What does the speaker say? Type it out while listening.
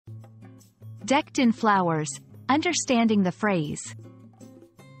Decked in flowers. Understanding the phrase.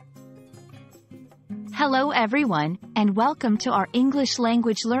 Hello everyone, and welcome to our English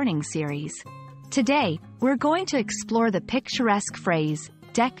language learning series. Today, we're going to explore the picturesque phrase,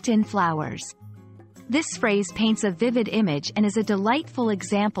 decked in flowers. This phrase paints a vivid image and is a delightful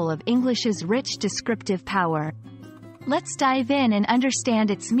example of English's rich descriptive power. Let's dive in and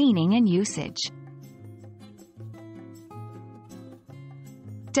understand its meaning and usage.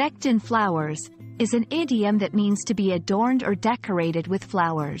 Decked in flowers is an idiom that means to be adorned or decorated with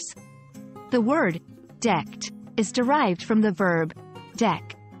flowers. The word decked is derived from the verb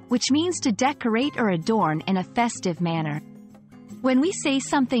deck, which means to decorate or adorn in a festive manner. When we say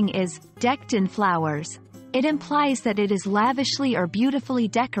something is decked in flowers, it implies that it is lavishly or beautifully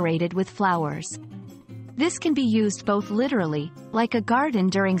decorated with flowers. This can be used both literally, like a garden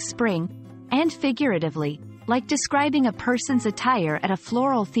during spring, and figuratively, like describing a person's attire at a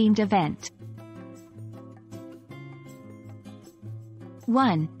floral-themed event.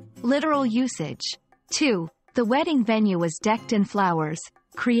 1. Literal usage. 2. The wedding venue was decked in flowers,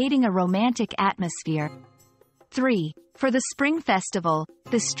 creating a romantic atmosphere. 3. For the spring festival,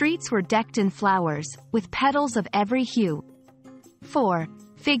 the streets were decked in flowers, with petals of every hue. 4.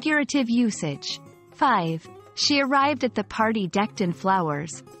 Figurative usage. 5. She arrived at the party decked in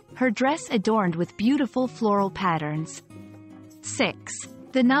flowers, her dress adorned with beautiful floral patterns. 6.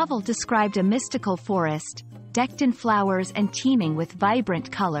 The novel described a mystical forest, decked in flowers and teeming with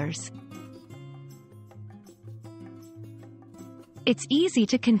vibrant colors. It's easy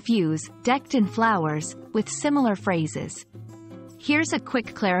to confuse decked in flowers with similar phrases. Here's a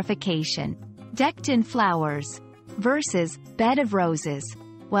quick clarification. Decked in flowers versus bed of roses.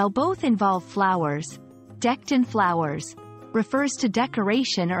 While both involve flowers, decked in flowers refers to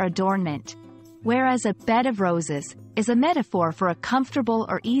decoration or adornment, whereas a bed of roses is a metaphor for a comfortable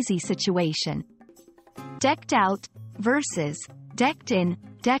or easy situation. Decked out versus decked in,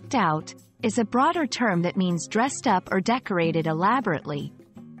 decked out, is a broader term that means dressed up or decorated elaborately,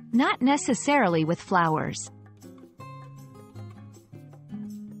 not necessarily with flowers.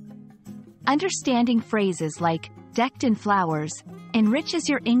 Understanding phrases like decked in flowers enriches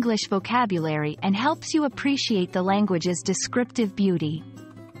your English vocabulary and helps you appreciate the language's descriptive beauty.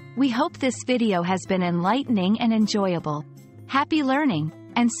 We hope this video has been enlightening and enjoyable. Happy learning,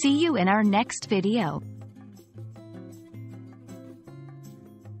 and see you in our next video.